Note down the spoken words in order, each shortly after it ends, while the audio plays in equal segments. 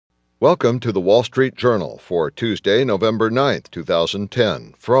Welcome to the Wall Street Journal for Tuesday, November 9th,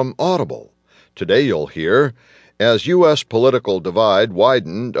 2010, from Audible. Today you'll hear, as U.S. political divide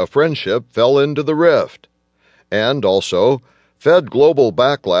widened, a friendship fell into the rift. And also, Fed global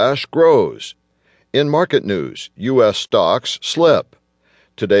backlash grows. In market news, U.S. stocks slip.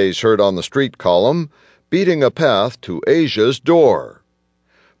 Today's Heard on the Street column, beating a path to Asia's door.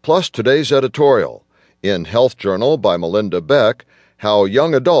 Plus today's editorial, in Health Journal by Melinda Beck, How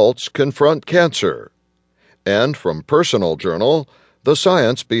Young Adults Confront Cancer. And from Personal Journal, The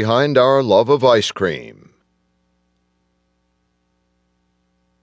Science Behind Our Love of Ice Cream.